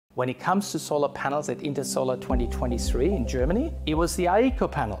When it comes to solar panels at Intersolar 2023 in Germany, it was the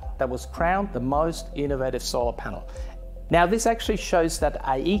AIKO panel that was crowned the most innovative solar panel. Now this actually shows that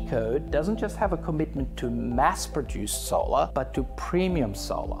AIKO doesn't just have a commitment to mass-produced solar, but to premium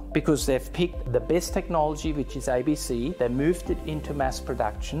solar, because they've picked the best technology, which is ABC, they moved it into mass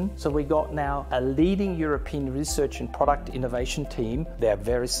production, so we got now a leading European research and product innovation team. They're a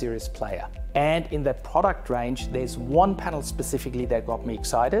very serious player. And in their product range, there's one panel specifically that got me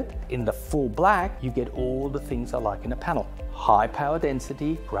excited. In the full black, you get all the things I like in a panel. High power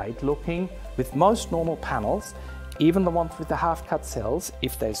density, great looking. With most normal panels, even the ones with the half-cut cells,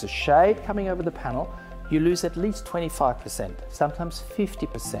 if there's a shade coming over the panel, you lose at least 25%, sometimes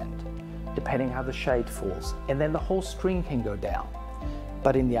 50%, depending how the shade falls. And then the whole string can go down.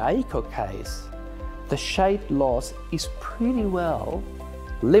 But in the AIKO case, the shade loss is pretty well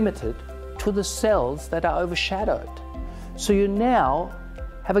limited to the cells that are overshadowed. So you now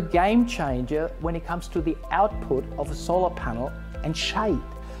have a game changer when it comes to the output of a solar panel and shade.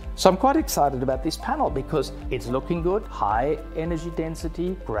 So I'm quite excited about this panel because it's looking good, high energy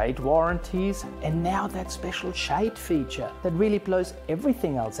density, great warranties, and now that special shade feature that really blows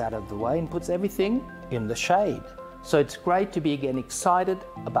everything else out of the way and puts everything in the shade. So it's great to be again excited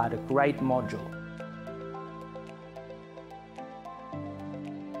about a great module.